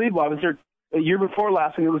unbelievable. I was there a year before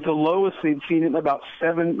last, and it was the lowest they'd seen in about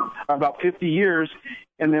 50 years.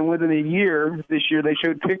 And then within a year, this year, they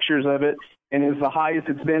showed pictures of it, and it was the highest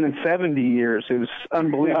it's been in 70 years. It was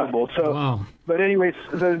unbelievable. Yeah. So, wow. But anyways,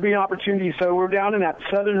 there's been an opportunity. So we're down in that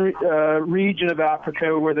southern region of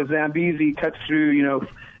Africa where the Zambezi cuts through,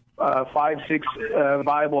 5-6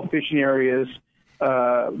 viable fishing areas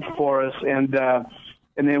for us, and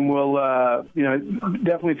then we'll,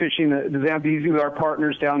 definitely fishing the Zambezi with our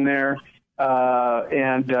partners down there,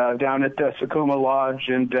 and down at Sakoma Lodge,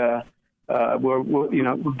 and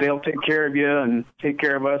they'll take care of you and take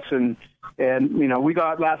care of us, and we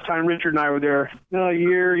got, last time Richard and I were there a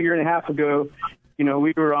year and a half ago,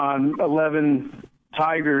 we were on 11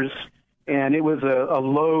 tigers, and it was a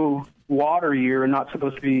low water year and not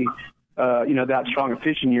supposed to be, that strong a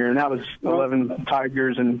fishing year, and that was 11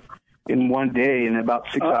 tigers in one day and about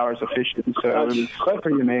 6 hours of fishing. So it was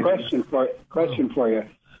pretty amazing. Question for you.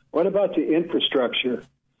 What about the infrastructure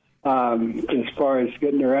as far as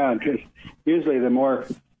getting around? Because usually the more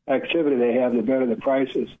activity they have, the better the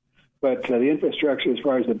prices. But the infrastructure as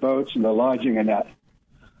far as the boats and the lodging and that.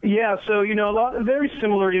 Yeah, so, very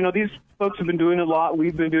similar. These folks have been doing it a lot.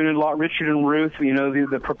 We've been doing it a lot. Richard and Ruth,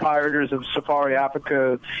 the proprietors of Safari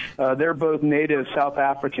Africa, they're both native South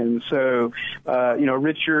Africans. So,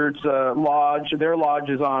 Richard's lodge, their lodge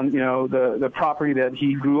is on, the property that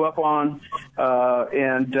he grew up on.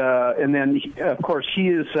 And then, of course, he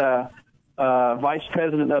is vice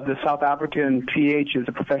president of the South African PH, is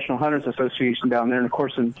the Professional Hunters Association down there. And, of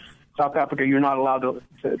course, in South Africa, you're not allowed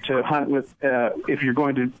to hunt with if you're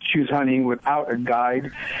going to choose hunting without a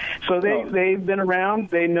guide. So they've been around.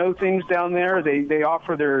 They know things down there. They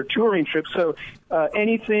offer their touring trips. So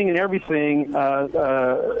anything and everything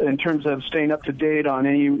in terms of staying up to date on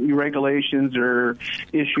any regulations or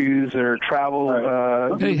issues or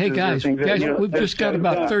travel. Hey guys, we've just got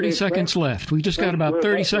about 30 seconds left. We just got about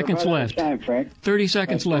 30 seconds left. 30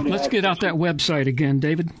 seconds left. Let's get out that website again,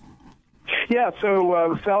 David. Yeah,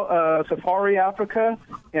 so Safari Africa,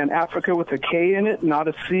 and Africa with a K in it, not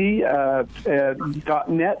a C,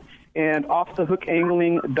 .net, and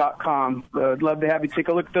offthehookangling.com. I'd love to have you take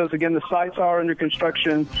a look at those. Again, the sites are under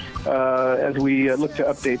construction as we look to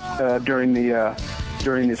update during the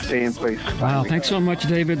stay in place. Wow, thanks so much,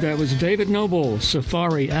 David. That was David Noble,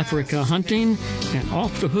 Safari Africa Hunting, and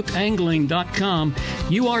offthehookangling.com.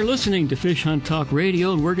 You are listening to Fish Hunt Talk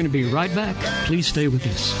Radio, and we're going to be right back. Please stay with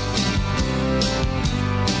us.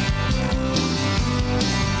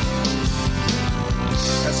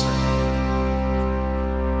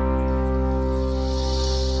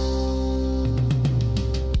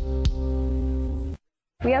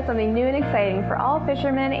 We have something new and exciting for all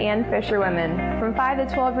fishermen and fisherwomen, from 5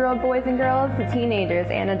 to 12-year-old boys and girls to teenagers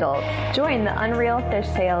and adults. Join the Unreal Fish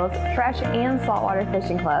Tales Fresh and Saltwater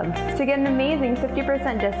Fishing Club to get an amazing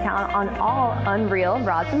 50% discount on all Unreal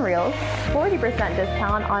rods and reels, 40%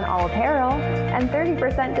 discount on all apparel, and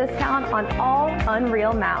 30% discount on all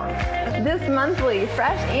Unreal mounts. This monthly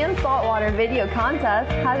Fresh and Saltwater video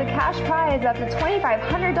contest has a cash prize up to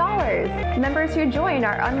 $2,500. Members who join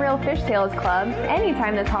our Unreal Fish Tales Club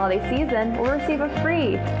anytime this holiday season will receive a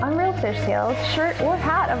free Unreal Fish Tales shirt or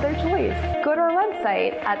hat of their choice. Go to our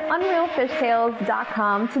website at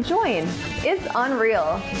unrealfishtales.com to join. It's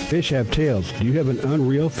unreal. Fish have tails. Do you have an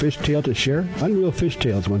unreal fish tale to share? Unreal Fish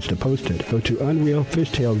Tales wants to post it. Go to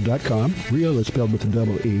unrealfishtales.com. Real is spelled with a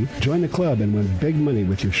double E. Join the club and win big money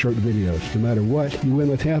with your short videos. No matter what, you win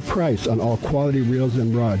with half price on all quality reels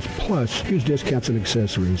and rods. Plus, huge discounts and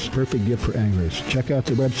accessories. Perfect gift for anglers. Check out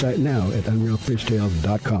the website now at unrealfishtales.com.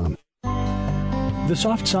 The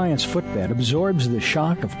Soft Science footbed absorbs the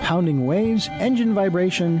shock of pounding waves, engine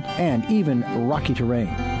vibration, and even rocky terrain.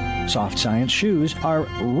 Soft Science shoes are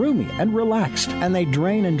roomy and relaxed, and they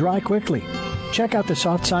drain and dry quickly. Check out the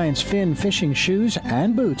Soft Science Fin fishing shoes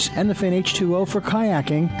and boots and the Fin H2O for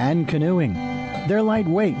kayaking and canoeing. They're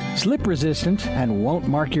lightweight, slip-resistant, and won't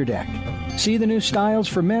mark your deck. See the new styles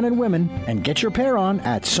for men and women and get your pair on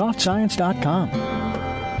at softscience.com.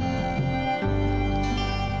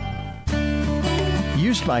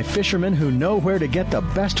 Used by fishermen who know where to get the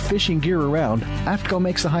best fishing gear around, AFTCO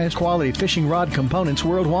makes the highest quality fishing rod components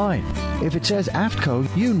worldwide. If it says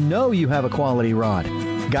AFTCO, you know you have a quality rod.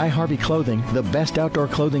 Guy Harvey Clothing, the best outdoor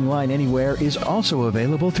clothing line anywhere, is also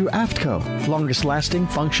available through AFTCO. Longest lasting,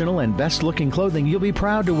 functional, and best looking clothing you'll be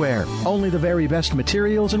proud to wear. Only the very best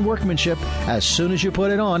materials and workmanship. As soon as you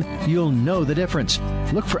put it on, you'll know the difference.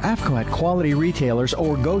 Look for AFTCO at quality retailers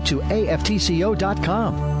or go to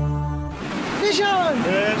aftco.com. Fish on!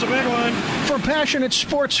 It's a big one. For passionate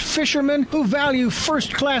sports fishermen who value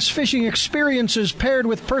first-class fishing experiences paired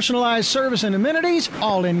with personalized service and amenities,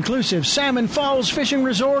 all-inclusive Salmon Falls Fishing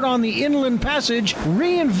Resort on the Inland Passage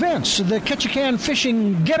reinvents the Ketchikan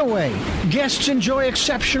fishing getaway. Guests enjoy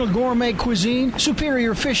exceptional gourmet cuisine,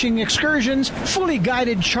 superior fishing excursions, fully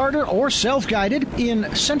guided charter or self-guided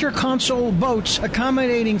in center console boats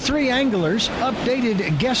accommodating 3 anglers,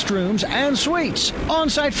 updated guest rooms and suites,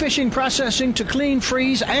 on-site fishing processing to clean,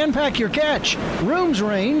 freeze, and pack your catch. Rooms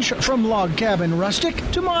range from log cabin rustic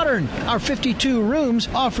to modern. Our 52 rooms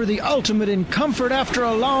offer the ultimate in comfort after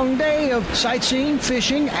a long day of sightseeing,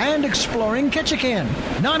 fishing, and exploring Ketchikan.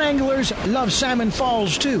 Non-anglers love Salmon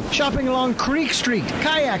Falls too. Shopping along Creek Street,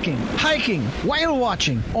 kayaking, hiking, whale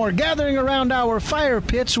watching, or gathering around our fire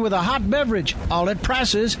pits with a hot beverage, all at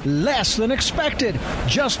prices less than expected.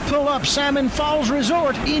 Just pull up Salmon Falls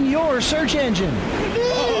Resort in your search engine.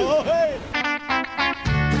 Oh, hey.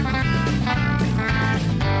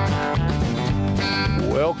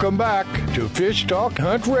 Welcome back to Fish Talk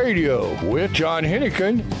Hunt Radio with John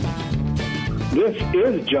Hennigan. This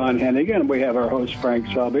is John Hennigan. We have our host, Frank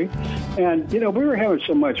Selby. And, we were having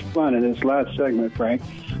so much fun in this last segment, Frank.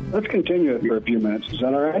 Let's continue it for a few minutes. Is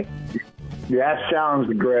that all right? That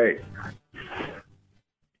sounds great.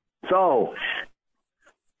 So,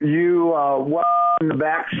 you went on the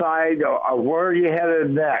backside. Where are you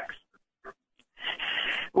headed next?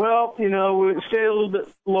 Well, we stay a little bit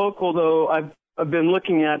local, though. I've been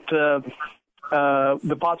looking at the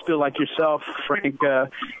possibility, like yourself, Frank.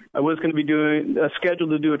 I was going to be scheduled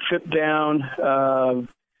to do a trip down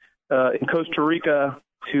in Costa Rica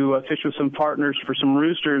to fish with some partners for some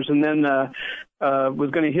roosters, and then was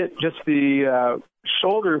going to hit just the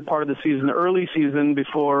shoulder part of the season, the early season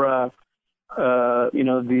before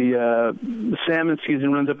the salmon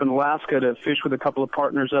season runs up in Alaska, to fish with a couple of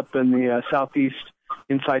partners up in the southeast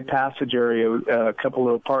Inside Passage area. A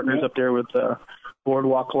couple of partners up there with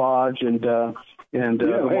Boardwalk Lodge and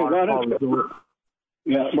Waterfall Resort.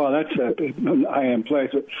 Yeah, well, that's a high-end place.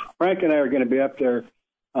 Frank and I are going to be up there,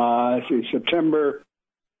 September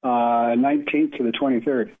 19th to the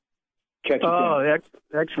 23rd.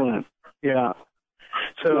 Excellent. Yeah.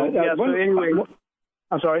 So anyway,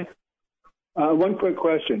 I'm sorry? One quick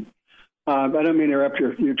question. I don't mean to interrupt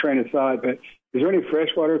your train of thought, but is there any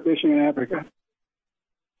freshwater fishing in Africa?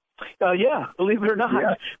 Yeah, believe it or not.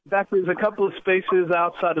 Yeah. In fact, there's a couple of spaces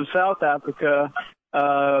outside of South Africa.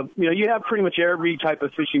 You have pretty much every type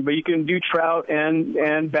of fishing, but you can do trout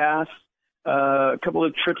and bass. A couple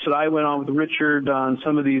of trips that I went on with Richard on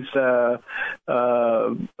some of these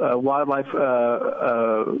wildlife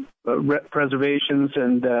preservations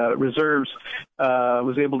and reserves,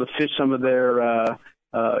 was able to fish some of their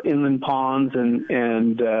inland ponds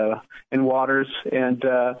and waters, and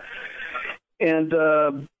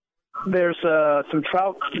there's some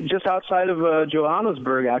trout just outside of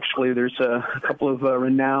Johannesburg. Actually, there's a couple of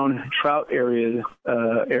renowned trout areas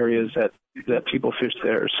that people fish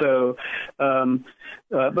there. So, so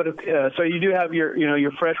you do have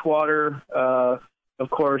your freshwater, of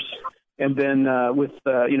course, and then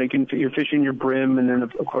you're fishing your brim, and then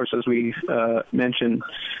of course, as we mentioned,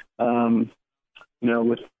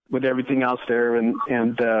 with everything else there, and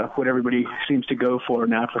what everybody seems to go for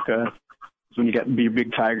in Africa is when you get your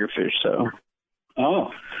big tiger fish. So,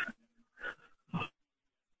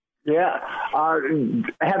 yeah.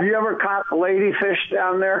 Have you ever caught ladyfish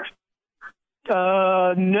down there?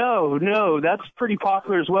 No, that's pretty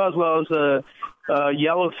popular as well as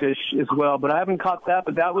yellowfish as well. But I haven't caught that.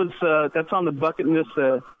 But that's on the bucket list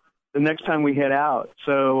the next time we head out.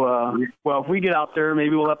 So, if we get out there,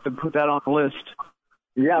 maybe we'll have to put that on the list.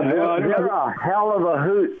 Yeah, they're a hell of a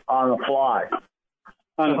hoot on the fly.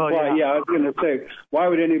 On the fly, yeah. I was going to say, why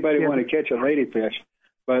would anybody want to catch a ladyfish?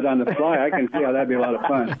 But on the fly, I can see how that'd be a lot of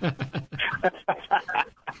fun.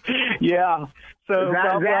 Yeah. So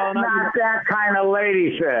that's not that kind of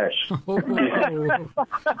ladyfish.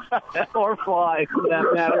 Or fly, for that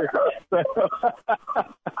matter.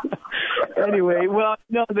 Anyway,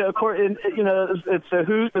 of course, it's a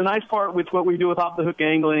hoot. The nice part with what we do with off the hook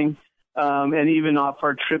angling, and even off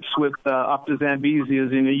our trips with up to Zambezi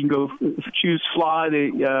is, you can go choose fly.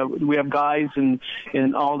 We have guides in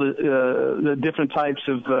all the different types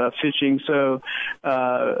of fishing. So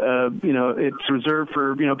it's reserved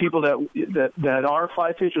for people that are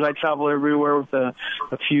fly fishers. I travel everywhere with a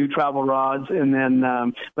few travel rods, and then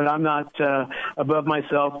but I'm not above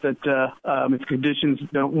myself that if conditions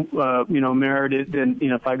don't merit it, then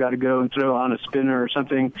if I got to go and throw on a spinner or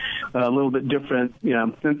something a little bit different,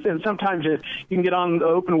 and sometimes you can get on the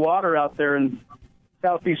open water out there in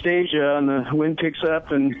Southeast Asia, and the wind picks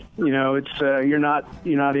up, and it's you're not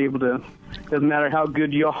able to. Doesn't matter how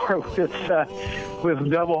good you are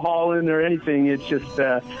with double hauling or anything. It's just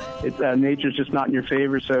nature's just not in your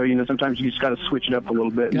favor. So sometimes you just got to switch it up a little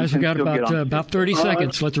bit. Guys, we got about 30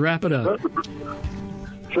 seconds. Let's wrap it up.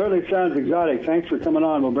 Certainly sounds exotic. Thanks for coming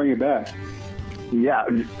on. We'll bring you back. Yeah,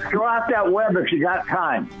 throw out that web if you got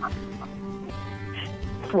time.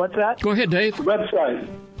 What's that? Go ahead, Dave. Website.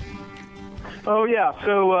 Oh, yeah.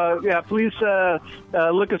 So, please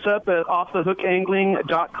look us up at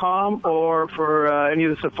offthehookangling.com, or for any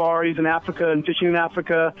of the safaris in Africa and fishing in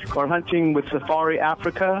Africa, or hunting with Safari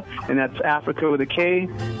Africa, and that's Africa with a K,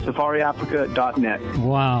 safariafrica.net.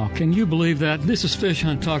 Wow. Can you believe that? This is Fish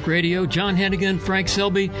Hunt Talk Radio. John Hennigan, Frank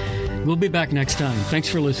Selby. We'll be back next time. Thanks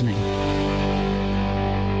for listening.